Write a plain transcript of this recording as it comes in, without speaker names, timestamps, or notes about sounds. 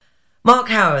Mark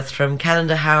Howorth from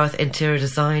Callender Howorth Interior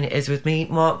Design is with me.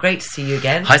 Mark, great to see you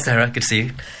again. Hi Sarah, good to see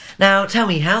you. Now, tell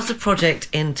me, how's the project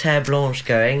in Terre Blanche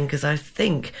going? Because I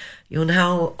think you're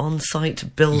now on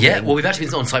site building. Yeah, well, we've actually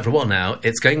been on site for a while now.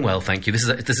 It's going well, thank you. This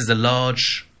is a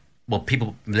large, well,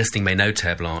 people listening may know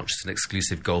Terre Blanche. It's an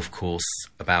exclusive golf course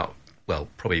about, well,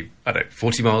 probably,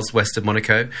 40 miles west of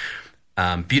Monaco.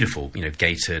 Beautiful,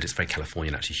 gated. It's very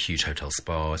Californian, actually, huge hotel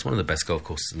spa. It's one of the best golf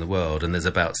courses in the world, and there's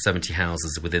about 70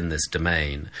 houses within this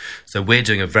domain. So we're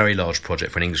doing a very large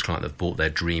project for an English client that bought their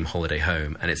dream holiday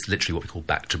home, and it's literally what we call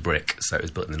back to brick. So it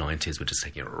was built in the 90s. We're just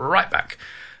taking it right back.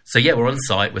 So yeah, we're on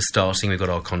site. We're starting. We've got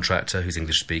our contractor who's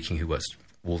English speaking, who works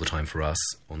all the time for us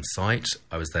on site.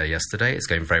 I was there yesterday. It's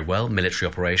going very well. Military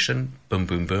operation. Boom,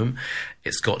 boom, boom.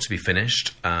 It's got to be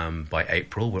finished by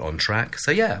April. We're on track. So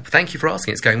yeah, thank you for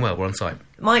asking. It's going well. We're on site.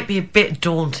 It might be a bit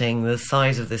daunting, the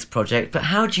size of this project, but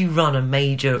how do you run a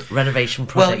major renovation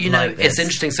project like this? It's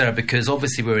interesting, Sarah, because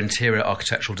obviously we're an interior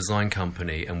architectural design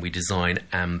company and we design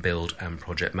and build and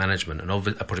project management.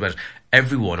 And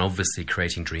everyone obviously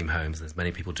creating dream homes. There's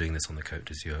many people doing this on the Côte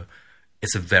d'Azur.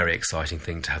 It's a very exciting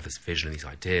thing to have this vision and these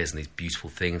ideas and these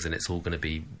beautiful things, and it's all going to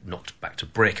be knocked back to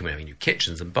brick, and we're having new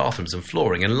kitchens and bathrooms and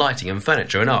flooring and lighting and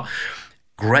furniture and art.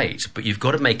 Great, but you've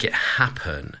got to make it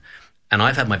happen. And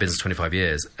I've had my business 25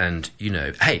 years, and,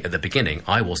 hey, at the beginning,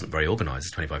 I wasn't very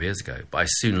organised 25 years ago, but I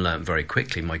soon learned very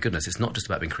quickly, my goodness, it's not just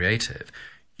about being creative.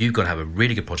 You've got to have a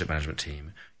really good project management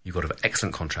team. You've got to have an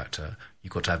excellent contractor.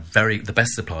 You've got to have the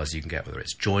best suppliers you can get, whether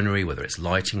it's joinery, whether it's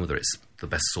lighting, whether it's the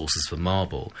best sources for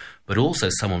marble, but also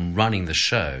someone running the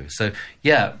show. So,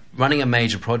 yeah, running a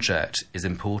major project is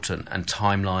important, and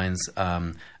timelines,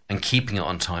 and keeping it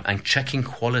on time, and checking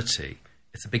quality.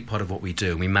 It's a big part of what we do,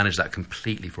 and we manage that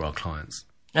completely for our clients.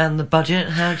 And the budget,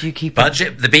 how do you keep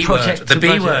budget? The B word. The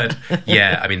B budget? word.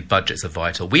 Yeah, budgets are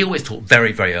vital. We always talk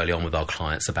very, very early on with our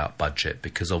clients about budget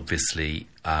because obviously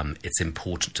it's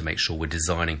important to make sure we're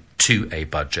designing to a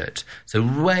budget. So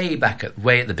way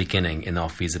at the beginning in our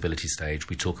feasibility stage,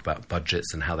 we talk about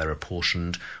budgets and how they're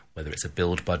apportioned, whether it's a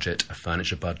build budget, a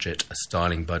furniture budget, a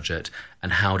styling budget,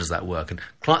 and how does that work? And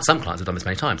some clients have done this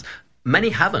many times. Many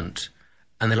haven't.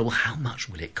 And they're like, well, how much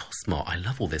will it cost, Mark? I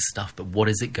love all this stuff, but what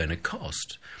is it going to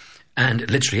cost? And it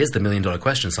literally is the million-dollar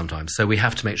question sometimes. So we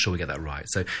have to make sure we get that right.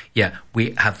 So, yeah,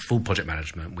 we have full project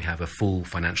management. We have a full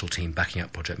financial team backing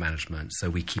up project management. So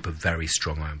we keep a very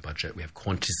strong eye on budget. We have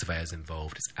quantity surveyors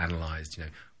involved. It's analysed,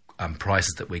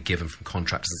 prices that we're given from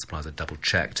contractors and suppliers are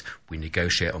double-checked. We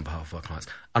negotiate on behalf of our clients.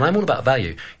 And I'm all about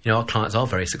value. Our clients are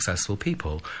very successful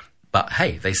people. But,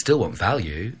 hey, they still want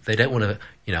value. They don't want to,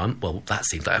 well, that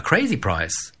seems like a crazy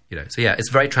price. So, yeah, it's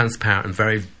very transparent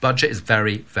and budget is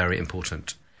very, very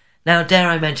important. Now, dare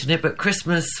I mention it, but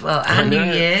Christmas, and New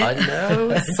Year. I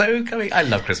know, it's so coming. I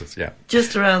love Christmas, yeah.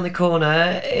 Just around the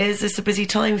corner. Is this a busy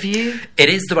time for you? It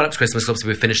is the run-up to Christmas. Obviously,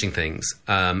 we're finishing things.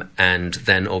 And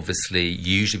then, obviously,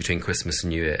 usually between Christmas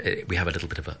and New Year, we have a little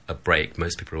bit of a break.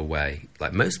 Most people are away.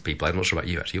 Like most people, I'm not sure about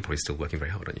you, actually. You're probably still working very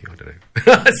hard, aren't you? I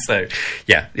don't know. So,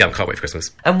 yeah, I can't wait for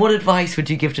Christmas. And what advice would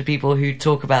you give to people who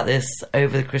talk about this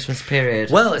over the Christmas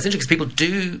period? Well, it's interesting because people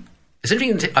do... It's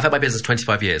interesting. I've had my business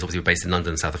 25 years. Obviously, we're based in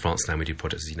London and south of France now. We do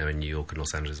projects, as you know, in New York and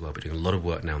Los Angeles as well. We're doing a lot of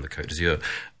work now on the Côte d'Azur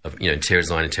of, interior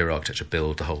design, interior architecture,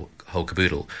 build, the whole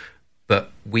caboodle.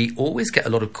 But we always get a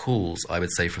lot of calls, I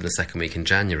would say, from the second week in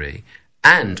January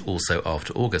and also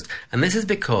after August. And this is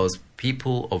because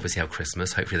people obviously have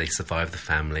Christmas. Hopefully they survive the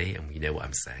family. And you know what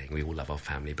I'm saying. We all love our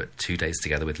family. But 2 days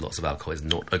together with lots of alcohol is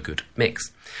not a good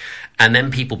mix. And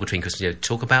then people between Christmas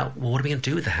talk about, well, what are we going to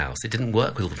do with the house? It didn't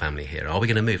work with all the family here. Are we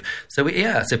going to move? So,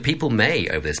 so people may,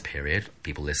 over this period,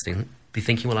 people listening, be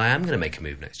thinking, well, I am going to make a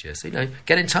move next year. So,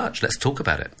 get in touch. Let's talk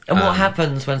about it. And what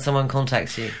happens when someone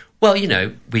contacts you? Well,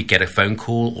 we get a phone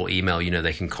call or email.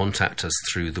 They can contact us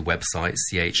through the website,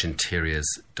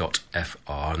 chinteriors.fr,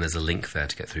 and there's a link there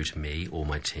to get through to me or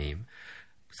my team.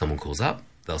 Someone calls up.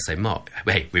 They'll say, Mark,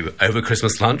 hey, we were over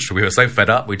Christmas lunch. We were so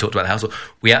fed up. We talked about the house.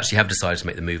 We actually have decided to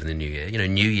make the move in the new year.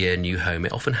 New year, new home.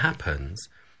 It often happens.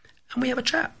 And we have a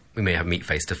chat. We may meet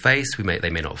face-to-face. They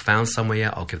may not have found somewhere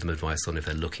yet. I'll give them advice on if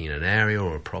they're looking in an area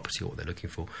or a property or what they're looking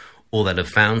for. Or they'll have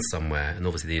found somewhere. And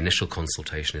obviously the initial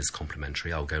consultation is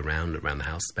complimentary. I'll go around the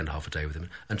house, spend half a day with them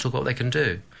and talk about what they can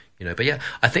do. But yeah,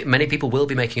 I think many people will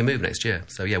be making a move next year.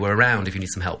 So yeah, we're around if you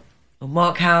need some help. Well,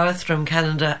 Mark Howorth from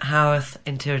Callender Howorth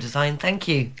Interior Design, thank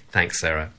you. Thanks, Sarah.